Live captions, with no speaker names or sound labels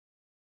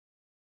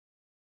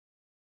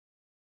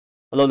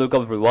Hello,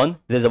 welcome everyone.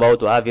 This is about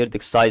to have here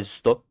the size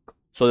stock.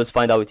 So let's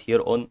find out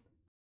here on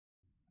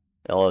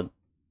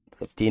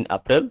 15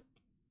 April.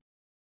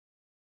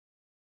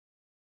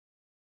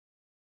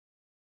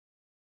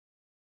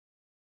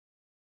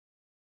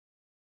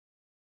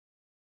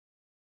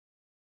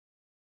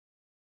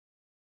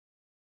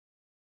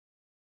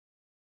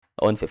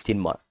 On 15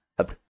 March.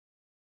 April.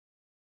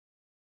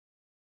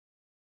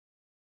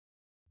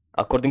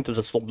 According to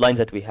the stop lines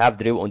that we have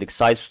drew on the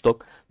size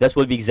stock, that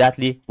will be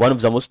exactly one of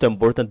the most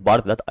important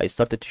part that I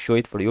started to show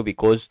it for you,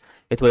 because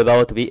it will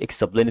about to be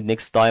explained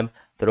next time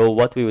through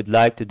what we would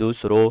like to do,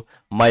 through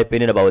my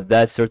opinion about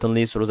that,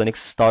 certainly through the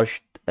next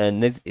stage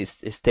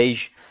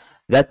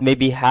that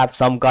maybe have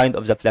some kind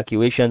of the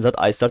fluctuations that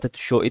I started to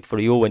show it for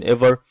you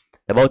whenever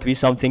about to be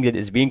something that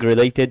is being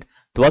related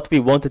to what we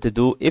wanted to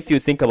do, if you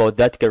think about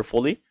that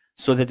carefully,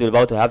 so that we're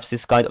about to have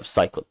this kind of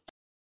cycle.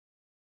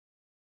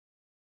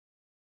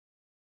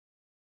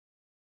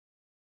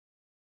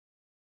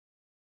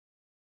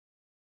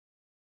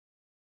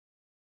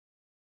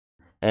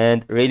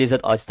 And really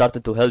that I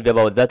started to help you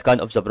about that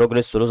kind of the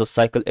progress through the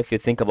cycle, if you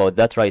think about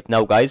that right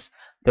now, guys,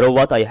 through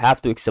what I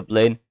have to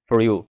explain for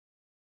you.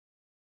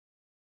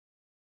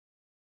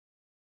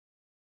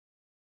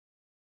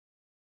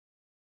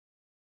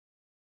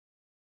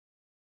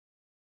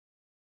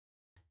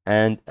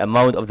 And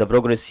amount of the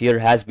progress here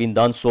has been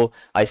done, so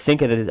I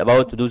think that it's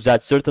about to do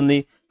that,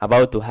 certainly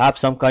about to have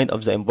some kind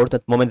of the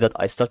important moment that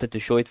I started to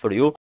show it for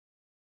you.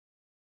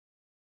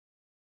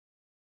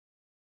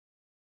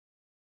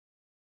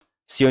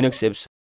 See you next episode.